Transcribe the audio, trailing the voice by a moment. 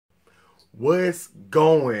What's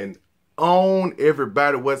going on,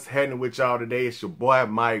 everybody? What's happening with y'all today? It's your boy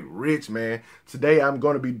Mike Rich, man. Today I'm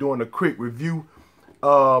going to be doing a quick review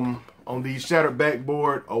on these shattered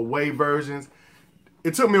backboard away versions.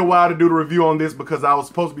 It took me a while to do the review on this because I was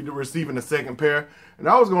supposed to be receiving the second pair, and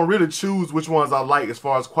I was going to really choose which ones I like as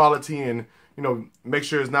far as quality and, you know, make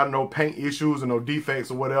sure it's not no paint issues or no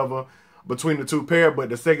defects or whatever between the two pair. But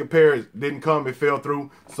the second pair didn't come, it fell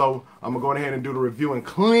through, so I'm gonna go ahead and do the review and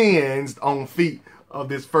cleansed on feet of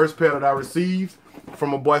this first pair that I received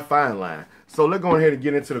from a boy Fine Line. So let's go ahead and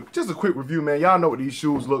get into just a quick review, man. Y'all know what these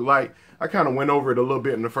shoes look like. I kind of went over it a little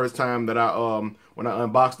bit in the first time that I when I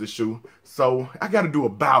unboxed the shoe, so I got to do a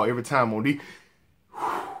bow every time on these.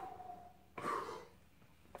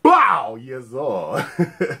 Bow, yes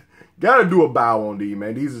sir. Gotta do a bow on these,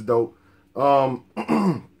 man. These is dope.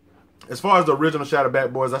 As far as the original shattered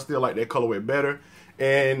backboards, I still like that colorway better.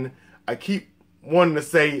 And I keep wanting to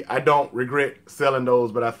say I don't regret selling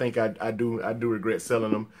those, but I think I do regret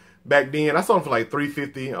selling them. Back then, I sold them for like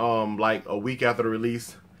 $350, like a week after the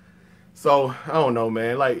release. So, I don't know,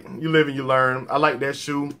 man. Like, you live and you learn. I like that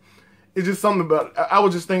shoe. It's just something about, I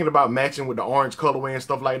was just thinking about matching with the orange colorway and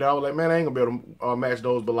stuff like that. I was like, man, I ain't gonna be able to match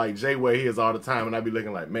those, but like Jay wear his all the time, and I'd be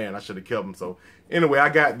looking like, man, I should have kept them. So anyway, I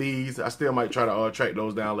got these. I still might try to track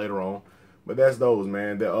those down later on, but that's those,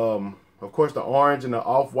 man. The of course, the orange and the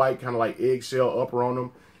off-white kind of like eggshell upper on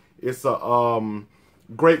them. It's a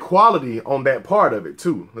great quality on that part of it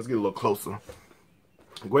too. Let's get a little closer.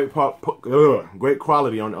 Great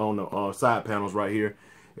quality on the side panels right here.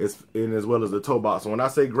 And as well as the toe box. So when I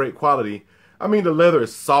say great quality, I mean the leather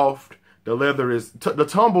is soft. The leather is the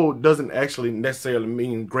tumble doesn't actually necessarily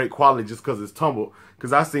mean great quality just because it's tumbled.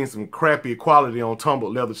 Because I've seen some crappy quality on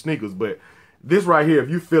tumbled leather sneakers, but this right here, if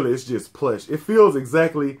you feel it, it's just plush. It feels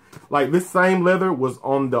exactly like this same leather was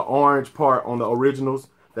on the orange part on the originals.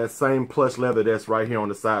 That same plush leather that's right here on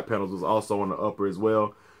the side panels was also on the upper as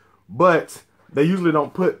well. But they usually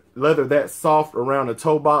don't put leather that soft around the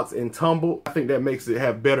toe box and tumble. I think that makes it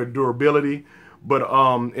have better durability. But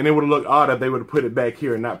and it would have looked odd if they would have put it back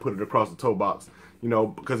here and not put it across the toe box. You know,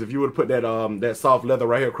 because if you would have put that that soft leather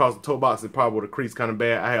right here across the toe box, it probably would have creased kind of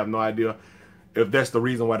bad. I have no idea if that's the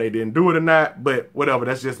reason why they didn't do it or not. But whatever,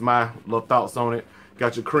 that's just my little thoughts on it.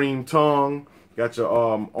 Got your cream tongue. Got your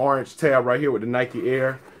orange tab right here with the Nike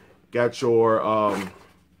Air. Got your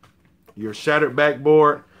shattered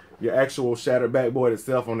backboard. Your actual shattered backboard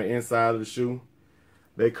itself on the inside of the shoe.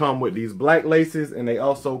 They come with these black laces, and they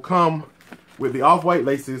also come with the off-white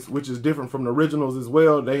laces, which is different from the originals as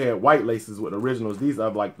well. They had white laces with the originals. These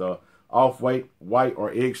are like the off-white, white,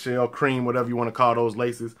 or eggshell, cream, whatever you want to call those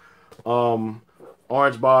laces.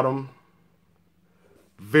 Orange bottom.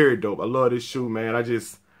 Very dope. I love this shoe, man.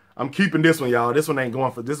 I'm keeping this one, y'all. This one ain't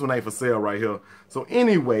for sale right here. So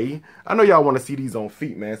anyway, I know y'all want to see these on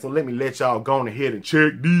feet, man. So let y'all go on ahead and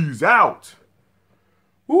check these out.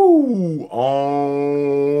 Ooh,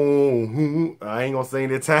 I ain't gonna say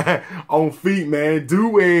any time. On feet, man.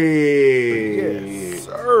 Do it. Yes,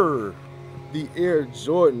 sir. The Air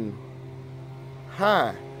Jordan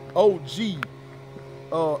High OG.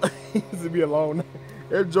 This would be a long name.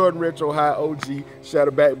 Air Jordan Retro High OG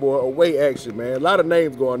shattered backboard away action, man. A lot of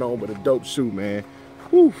names going on, but a dope shoe, man.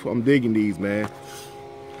 Whew, I'm digging these, man.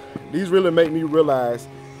 These really make me realize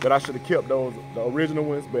that I should have kept the original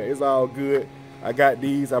ones, but it's all good. I got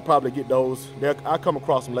these. I'll probably get those. I'll come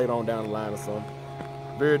across them later on down the line or something.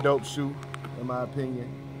 Very dope shoe, in my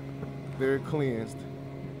opinion. Very cleansed.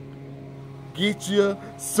 Get you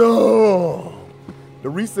some. The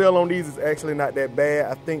resale on these is actually not that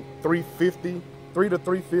bad. I think $350 to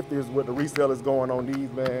 $350 is what the resale is going on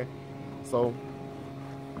these, man. So,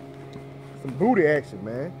 some booty action,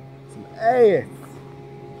 man. Some ass.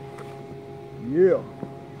 Yeah.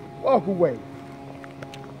 Walk away.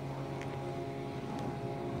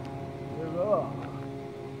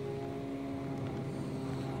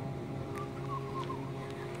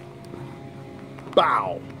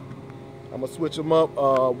 Bow. I'm gonna switch them up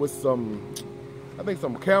with I think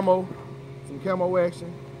some camo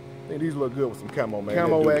action. I think these look good with some camo, man.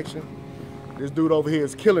 Camo action. This dude over here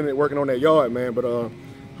is killing it working on that yard, man, but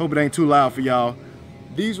hope it ain't too loud for y'all.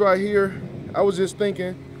 These right here, I was just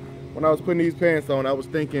thinking, when I was putting these pants on, I was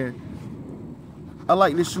thinking, I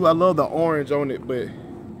like this shoe. I love the orange on it, but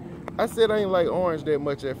I said I ain't like orange that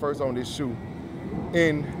much at first on this shoe.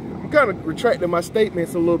 And I'm kind of retracting my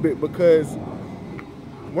statements a little bit because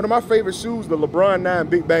one of my favorite shoes, the LeBron 9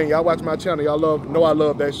 Big Bang. Y'all watch my channel, y'all know I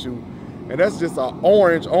love that shoe. And that's just an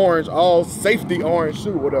orange, all safety orange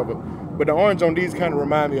shoe, whatever. But the orange on these kind of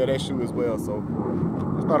remind me of that shoe as well. So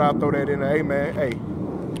just thought I'd throw that in there. Hey, man, hey.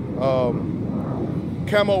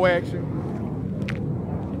 Camo action.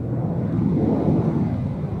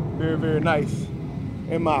 Very, very nice,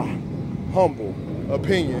 in my humble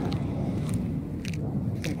opinion.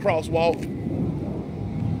 Some crosswalk.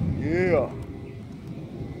 Yeah.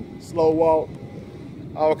 Slow walk.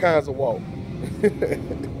 All kinds of walk.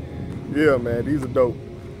 Yeah, man, these are dope.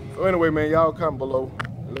 So anyway, man, y'all comment below.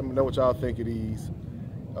 Let me know what y'all think of these.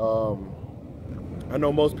 I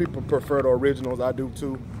know most people prefer the originals. I do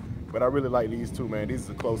too. But I really like these too, man. These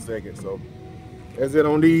is a close second. So that's it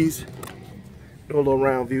on these. Do a little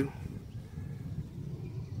round view.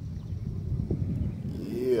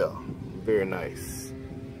 Yeah, very nice.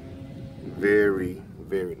 Very,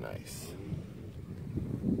 very nice.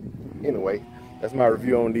 Anyway, that's my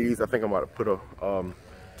review on these. I think I'm about to put a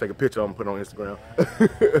take a picture of them and put it on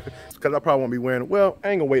Instagram. Because I probably won't be wearing them. Well, I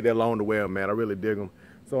ain't gonna wait that long to wear them, man. I really dig them.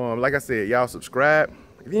 So like I said, y'all subscribe.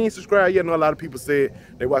 If you ain't subscribed yet, I know a lot of people said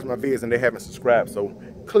they watch my videos and they haven't subscribed. So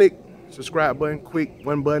click subscribe button, quick,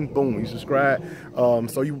 one button, boom, you subscribe.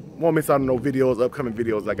 So you won't miss out on no videos, upcoming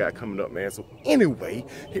videos I got coming up, man. So anyway,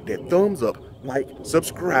 hit that thumbs up, like,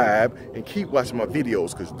 subscribe, and keep watching my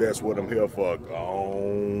videos, because that's what I'm here for.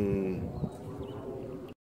 Gone.